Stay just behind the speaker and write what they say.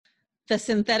the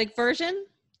synthetic version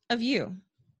of you.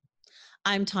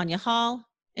 I'm Tanya Hall,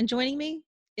 and joining me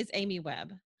is Amy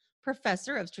Webb,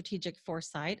 professor of strategic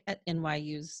foresight at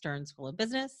NYU's Stern School of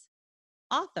Business,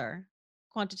 author,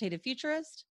 quantitative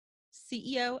futurist,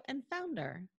 CEO, and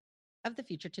founder of the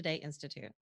Future Today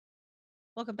Institute.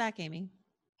 Welcome back, Amy.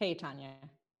 Hey, Tanya.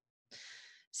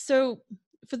 So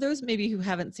for those maybe who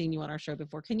haven't seen you on our show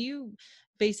before, can you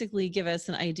basically give us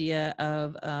an idea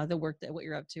of the work that what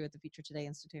you're up to at the Future Today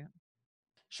Institute?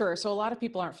 Sure. So a lot of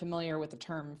people aren't familiar with the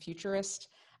term futurist.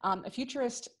 A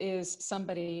futurist is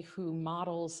somebody who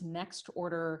models next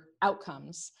order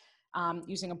outcomes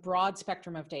using a broad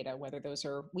spectrum of data, whether those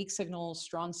are weak signals,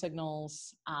 strong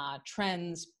signals,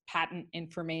 trends, patent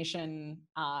information,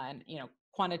 and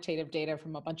quantitative data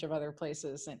from a bunch of other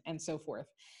places, and so forth.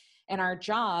 And our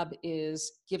job is,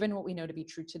 given what we know to be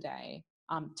true today,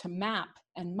 to map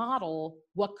and model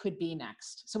what could be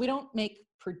next. So we don't make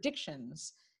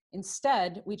predictions.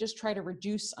 Instead, we just try to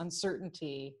reduce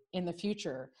uncertainty in the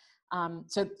future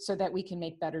so that we can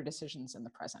make better decisions in the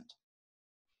present.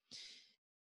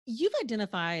 You've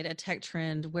identified a tech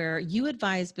trend where you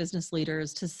advise business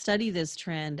leaders to study this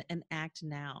trend and act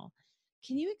now.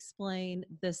 Can you explain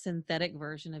the synthetic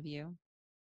version of you?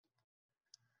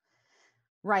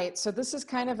 Right. So this is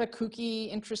kind of a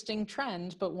kooky, interesting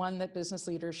trend, but one that business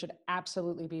leaders should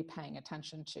absolutely be paying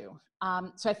attention to.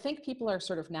 So I think people are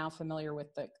sort of now familiar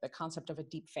with the concept of a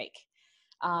deep fake.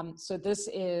 So this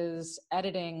is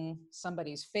editing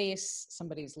somebody's face,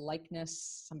 somebody's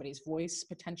likeness, somebody's voice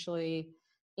potentially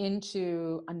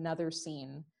into another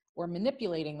scene, or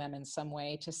manipulating them in some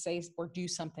way to say or do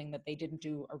something that they didn't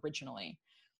do originally.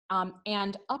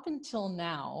 And up until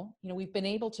now, we've been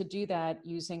able to do that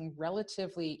using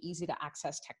relatively easy to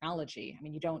access technology. I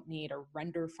mean, you don't need a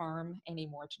render farm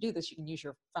anymore to do this. You can use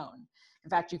your phone. In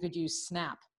fact, you could use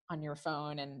Snap on your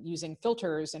phone and using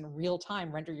filters in real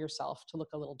time render yourself to look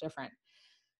a little different.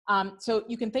 So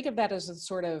you can think of that as a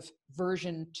sort of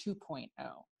version 2.0.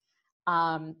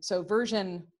 So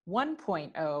version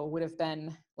 1.0 would have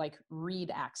been like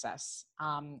read access,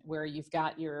 where you've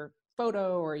got your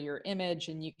photo or your image,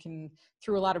 and you can,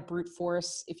 through a lot of brute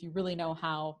force, if you really know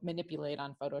how, manipulate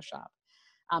on Photoshop.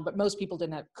 But most people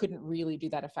couldn't really do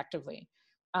that effectively.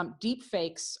 Deep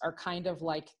fakes are kind of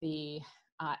like the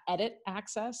edit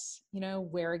access,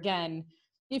 where again,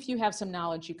 if you have some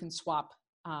knowledge, you can swap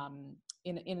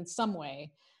in some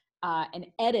way and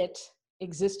edit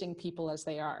existing people as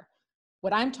they are.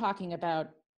 What I'm talking about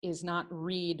is not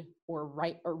read or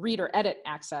write or read or edit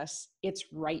access, it's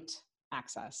write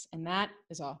access. And that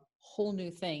is a whole new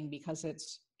thing because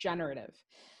it's generative.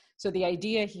 So the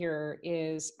idea here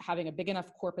is having a big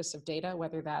enough corpus of data,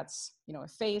 whether that's, a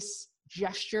face,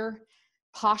 gesture,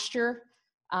 posture,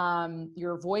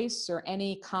 your voice, or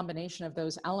any combination of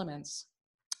those elements,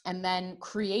 and then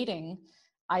creating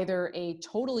either a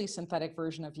totally synthetic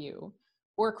version of you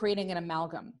or creating an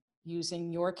amalgam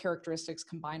using your characteristics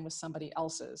combined with somebody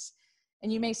else's.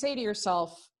 And you may say to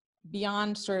yourself,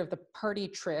 beyond sort of the party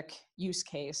trick use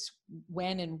case,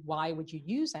 when and why would you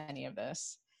use any of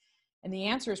this? And the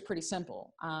answer is pretty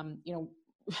simple.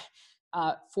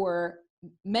 For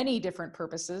many different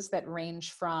purposes that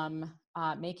range from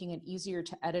making it easier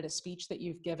to edit a speech that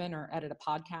you've given or edit a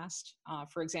podcast,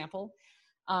 for example,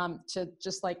 to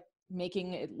just like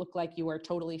making it look like you are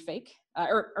totally fake,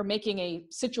 or making a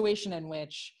situation in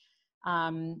which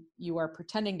you are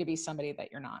pretending to be somebody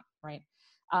that you're not, right?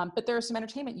 But there are some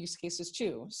entertainment use cases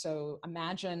too. So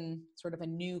imagine sort of a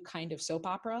new kind of soap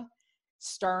opera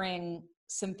starring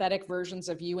synthetic versions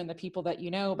of you and the people that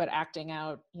you know, but acting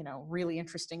out, really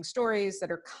interesting stories that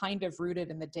are kind of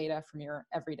rooted in the data from your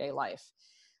everyday life.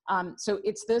 So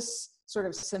it's this sort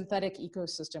of synthetic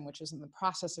ecosystem, which is in the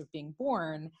process of being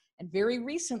born. And very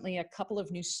recently, a couple of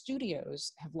new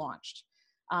studios have launched.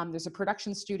 There's a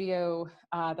production studio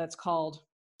that's called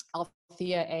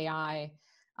Althea AI.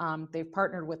 They've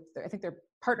partnered with, I think they're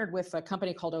partnered with a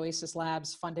company called Oasis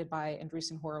Labs, funded by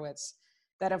Andreessen Horowitz,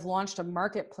 that have launched a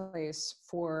marketplace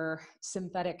for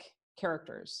synthetic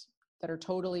characters that are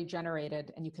totally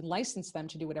generated, and you can license them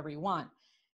to do whatever you want.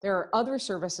 There are other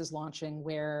services launching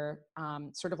where,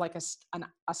 sort of like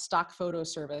a stock photo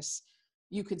service,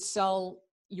 you could sell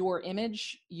your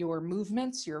image, your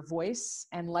movements, your voice,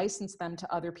 and license them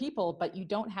to other people, but you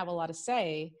don't have a lot of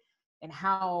say in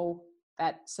how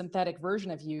that synthetic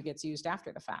version of you gets used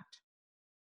after the fact.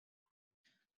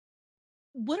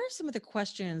 What are some of the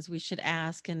questions we should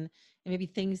ask and maybe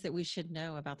things that we should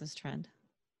know about this trend?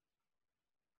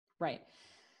 Right.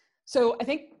 So I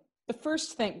think the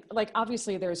first thing, like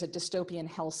obviously there's a dystopian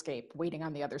hellscape waiting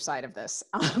on the other side of this.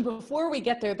 Before we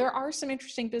get there, there are some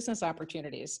interesting business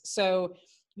opportunities. So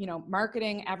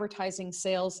marketing, advertising,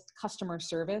 sales, customer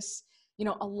service.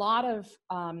 A lot of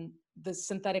the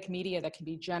synthetic media that can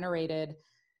be generated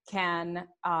can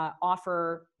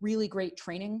offer really great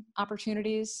training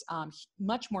opportunities,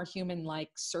 much more human-like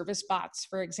service bots,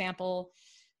 for example.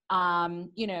 And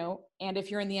if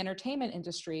you're in the entertainment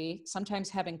industry, sometimes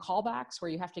having callbacks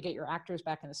where you have to get your actors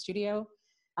back in the studio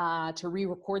to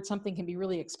re-record something can be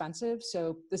really expensive.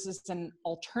 So this is an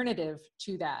alternative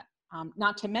to that.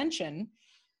 Not to mention,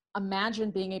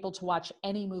 imagine being able to watch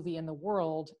any movie in the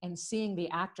world and seeing the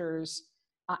actors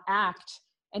act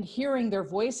and hearing their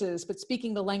voices, but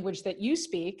speaking the language that you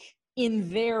speak in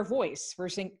their voice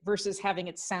versus having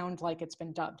it sound like it's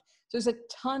been dubbed. So there's a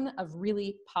ton of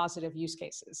really positive use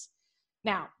cases.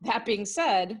 Now, that being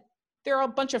said, there are a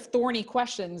bunch of thorny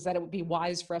questions that it would be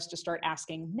wise for us to start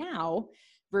asking now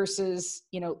versus,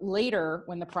 later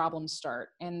when the problems start.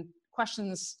 And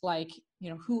questions like,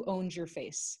 who owns your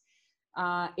face?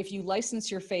 If you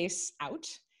license your face out,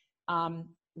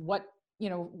 what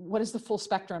is the full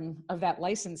spectrum of that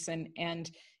license? And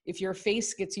if your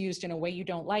face gets used in a way you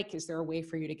don't like, is there a way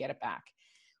for you to get it back?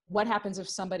 What happens if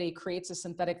somebody creates a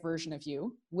synthetic version of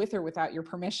you with or without your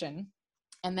permission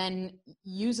and then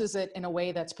uses it in a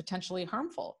way that's potentially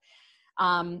harmful?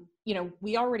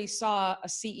 We already saw a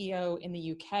CEO in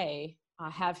the UK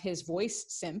have his voice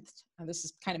synthed. This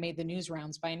has kind of made the news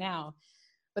rounds by now.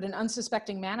 But an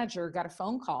unsuspecting manager got a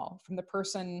phone call from the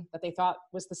person that they thought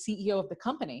was the CEO of the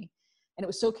company. And it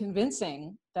was so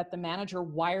convincing that the manager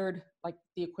wired like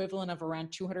the equivalent of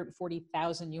around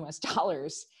 240,000 US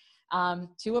dollars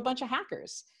to a bunch of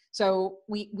hackers. So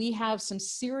we have some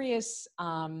serious,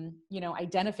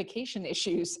 identification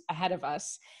issues ahead of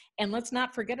us. And let's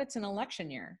not forget it's an election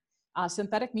year.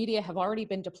 Synthetic media have already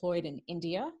been deployed in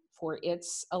India for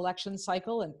its election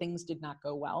cycle, and things did not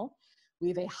go well. We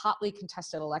have a hotly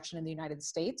contested election in the United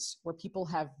States where people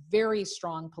have very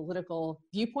strong political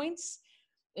viewpoints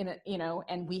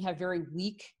and we have very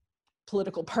weak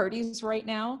political parties right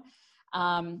now.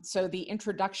 So the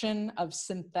introduction of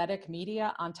synthetic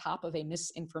media on top of a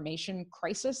misinformation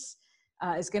crisis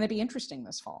is going to be interesting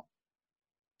this fall.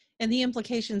 And the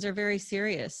implications are very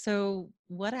serious. So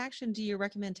what action do you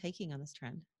recommend taking on this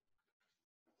trend?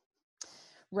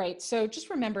 Right. So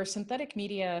just remember, synthetic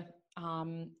media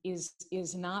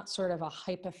is not sort of a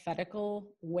hypothetical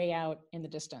way out in the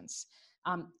distance.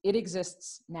 It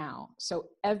exists now. So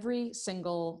every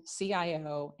single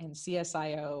CIO and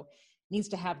CSIO needs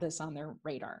to have this on their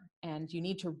radar. And you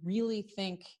need to really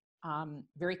think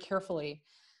very carefully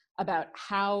about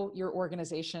how your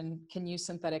organization can use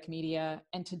synthetic media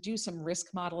and to do some risk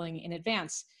modeling in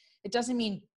advance. It doesn't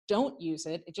mean don't use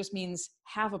it. It just means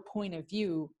have a point of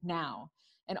view now.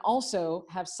 And also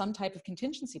have some type of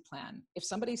contingency plan. If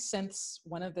somebody synths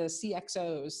one of the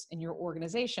CXOs in your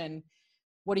organization,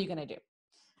 what are you going to do?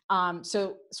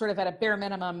 So sort of at a bare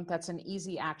minimum, that's an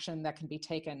easy action that can be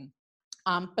taken.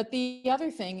 But the other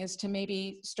thing is to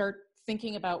maybe start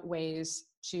thinking about ways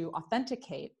to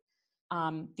authenticate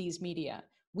these media.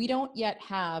 We don't yet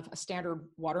have a standard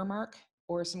watermark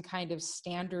or some kind of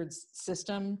standards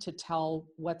system to tell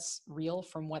what's real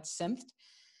from what's synthed.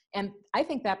 And I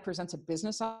think that presents a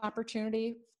business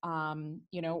opportunity,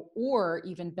 or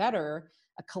even better,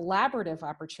 a collaborative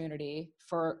opportunity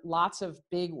for lots of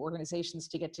big organizations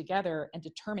to get together and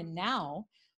determine now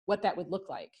what that would look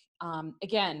like.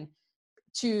 Again,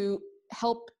 to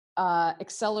help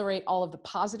accelerate all of the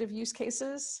positive use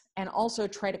cases and also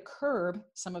try to curb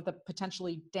some of the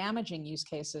potentially damaging use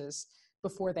cases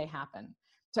before they happen.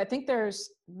 So I think there's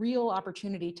real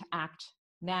opportunity to act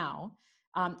now.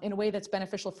 In a way that's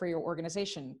beneficial for your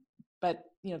organization, but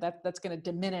that's going to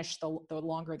diminish the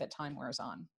longer that time wears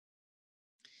on.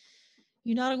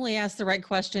 You not only ask the right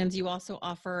questions, you also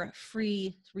offer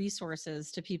free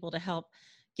resources to people to help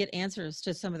get answers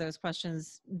to some of those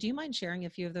questions. Do you mind sharing a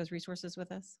few of those resources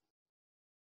with us?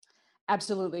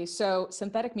 Absolutely. So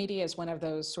synthetic media is one of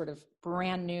those sort of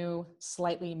brand new,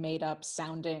 slightly made up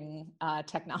sounding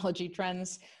technology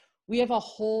trends. We have a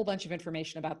whole bunch of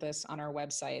information about this on our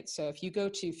website. So if you go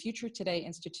to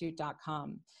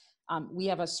futuretodayinstitute.com, we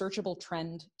have a searchable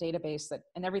trend database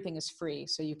and everything is free.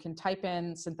 So you can type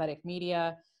in synthetic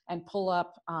media and pull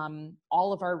up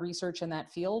all of our research in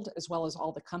that field, as well as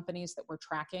all the companies that we're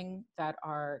tracking that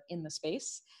are in the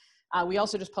space. We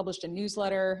also just published a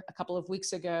newsletter a couple of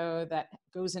weeks ago that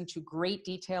goes into great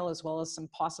detail, as well as some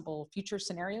possible future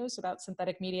scenarios about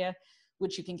synthetic media,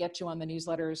 which you can get to on the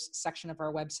newsletters section of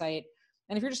our website.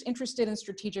 And if you're just interested in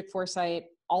strategic foresight,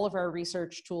 all of our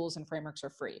research tools and frameworks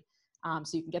are free.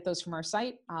 So you can get those from our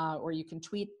site, or you can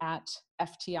tweet at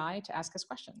FTI to ask us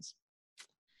questions.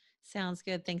 Sounds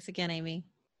good. Thanks again, Amy.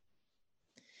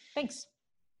 Thanks.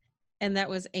 And that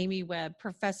was Amy Webb,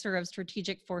 Professor of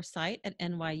Strategic Foresight at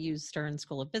NYU's Stern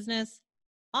School of Business,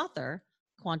 author,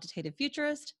 quantitative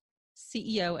futurist,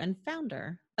 CEO, and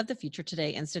founder of the Future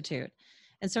Today Institute.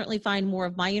 And certainly find more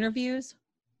of my interviews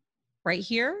right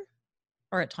here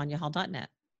or at tanyahall.net.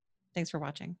 Thanks for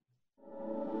watching.